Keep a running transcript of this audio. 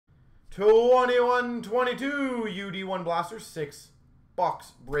21-22 UD1 Blaster 6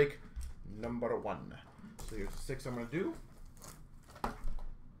 box break number 1. So here's the 6 I'm going to do.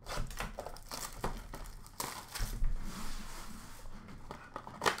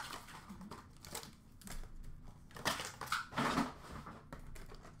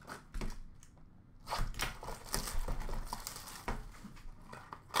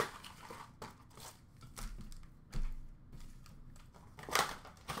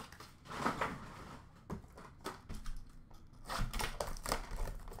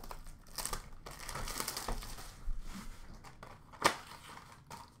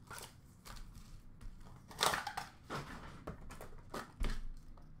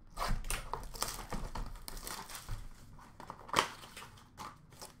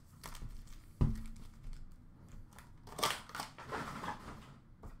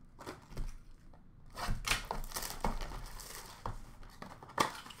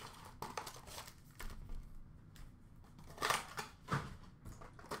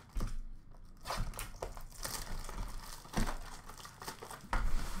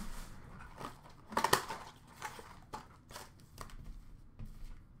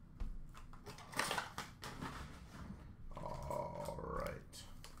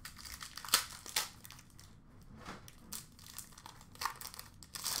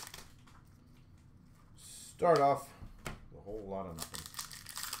 Start off with a whole lot of nothing.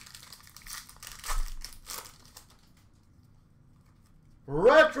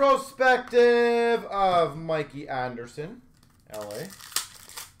 Retrospective of Mikey Anderson, LA.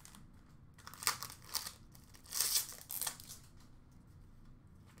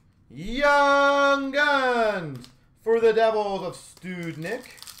 Young Guns for the Devils of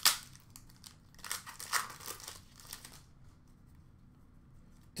Studnick.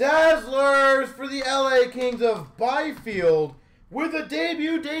 Dazzlers for the LA Kings of Byfield with a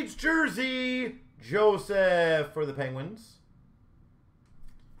debut dates jersey. Joseph for the Penguins.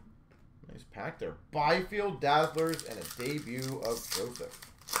 Nice pack there. Byfield, Dazzlers, and a debut of Joseph.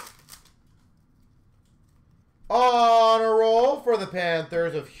 On a roll for the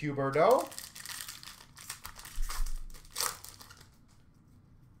Panthers of Huberdeau.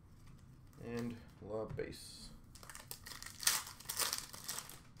 And La Base.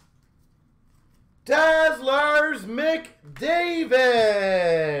 Dazzlers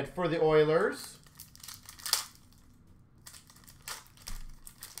McDavid for the Oilers.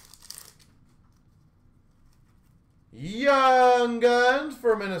 Young Guns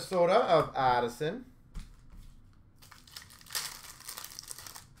for Minnesota of Addison.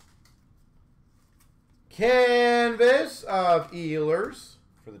 Canvas of Ehlers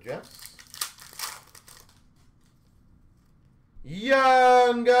for the Jets.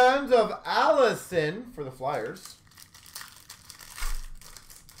 Young Guns of Allison for the Flyers.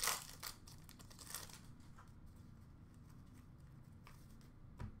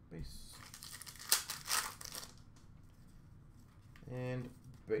 Base. And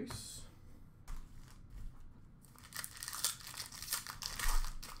base.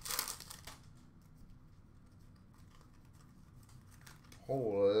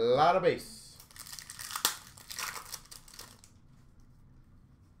 Whole lot of base.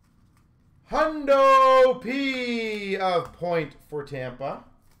 Hundo P of Point for Tampa.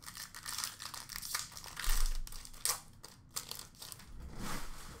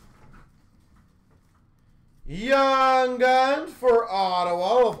 Young Guns for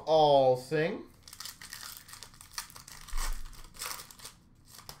Ottawa of Alsing.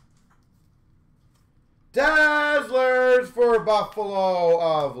 Dazzlers for Buffalo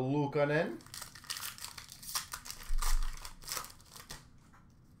of Luukkonen.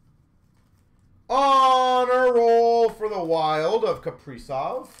 On a roll for the Wild of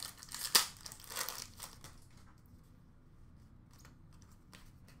Kaprizov.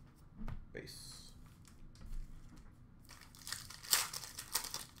 Base.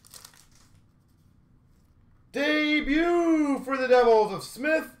 Debut for the Devils of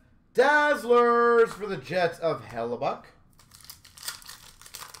Smith. Dazzlers for the Jets of Hellebuck.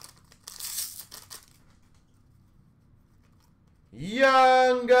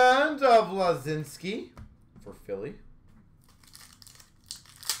 Young Guns of Lazinski for Philly.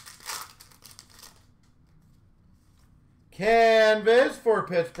 Canvas for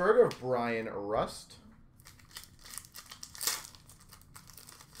Pittsburgh of Brian Rust.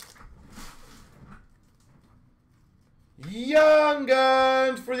 Young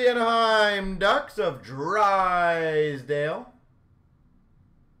Guns for the Anaheim Ducks of Drysdale.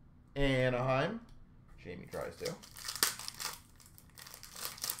 Anaheim, Jamie Drysdale.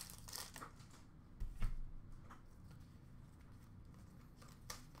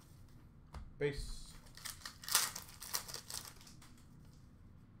 Base.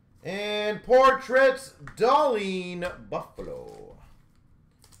 And Portraits, Darlene Buffalo.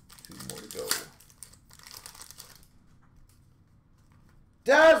 2 more to go.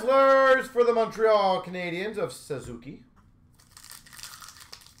 Dazzlers for the Montreal Canadiens of Suzuki.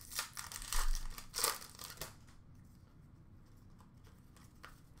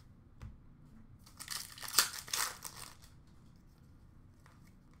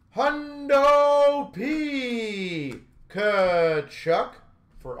 Hundo P. Kachuk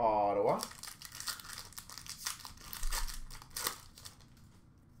for Ottawa.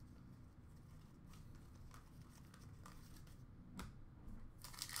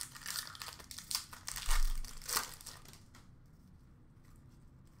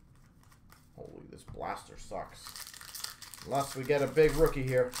 Holy, this blaster sucks. Unless we get a big rookie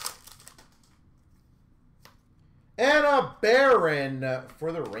here. And a Baron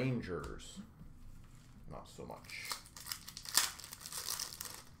for the Rangers. Not so much.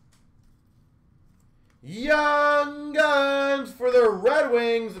 Young Guns for the Red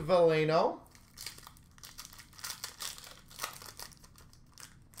Wings, Veleno.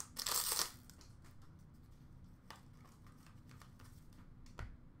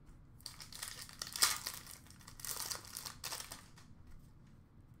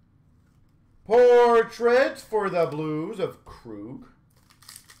 Portraits for the Blues of Krug.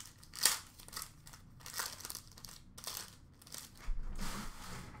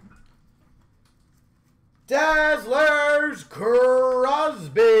 Dazzlers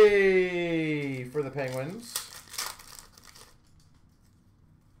Crosby for the Penguins.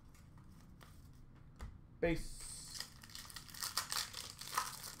 Base.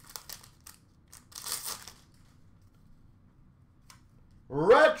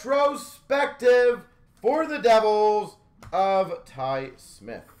 Retrospective for the Devils of Ty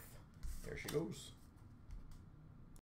Smith. There she goes.